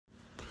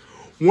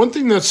One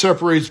thing that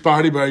separates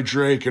Body by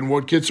Drake and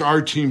what gets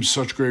our team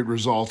such great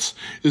results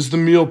is the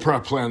meal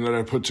prep plan that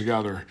I put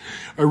together.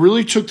 I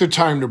really took the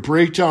time to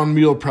break down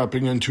meal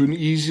prepping into an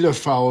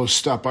easy-to-follow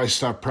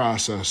step-by-step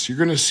process. You're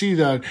going to see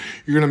that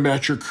you're going to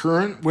match your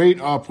current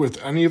weight up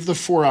with any of the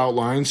 4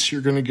 outlines.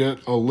 You're going to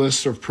get a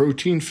list of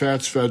protein,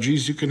 fats,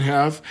 veggies you can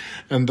have,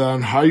 and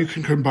then how you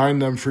can combine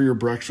them for your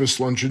breakfast,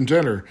 lunch, and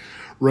dinner.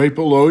 Right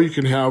below, you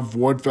can have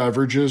what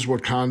beverages,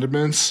 what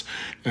condiments,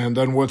 and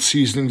then what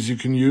seasonings you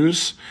can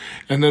use.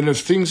 And then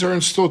if things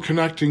aren't still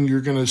connecting,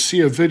 you're going to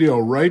see a video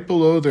right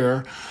below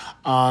there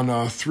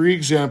on 3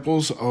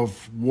 examples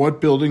of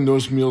what building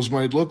those meals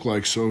might look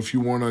like. So if you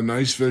want a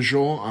nice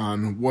visual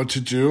on what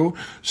to do,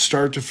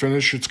 start to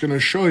finish, it's going to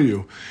show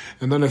you.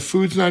 And then if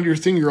food's not your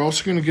thing, you're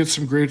also going to get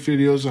some great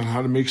videos on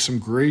how to make some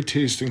great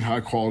tasting,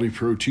 high quality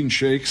protein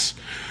shakes.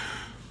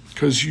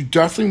 Because you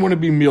definitely want to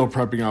be meal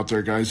prepping out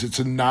there, guys. It's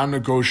a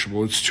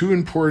non-negotiable. It's too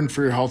important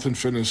for your health and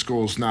fitness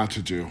goals not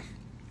to do.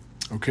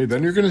 Okay,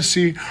 then you're going to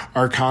see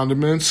our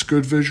condiments,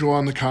 good visual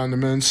on the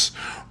condiments,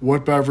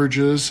 what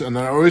beverages, and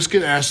then I always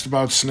get asked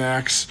about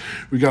snacks.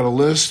 We got a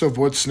list of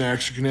what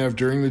snacks you can have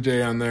during the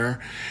day on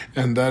there.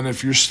 And then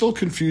if you're still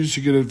confused,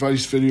 you get an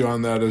advice video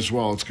on that as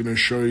well. It's going to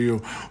show you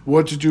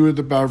what to do with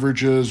the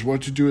beverages,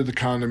 what to do with the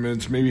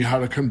condiments, maybe how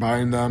to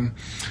combine them.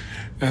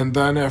 And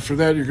then after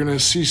that, you're going to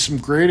see some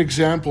great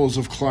examples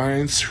of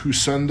clients who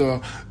send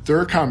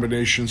their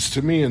combinations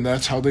to me, and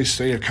that's how they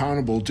stay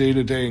accountable day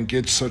to day and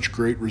get such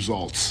great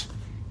results.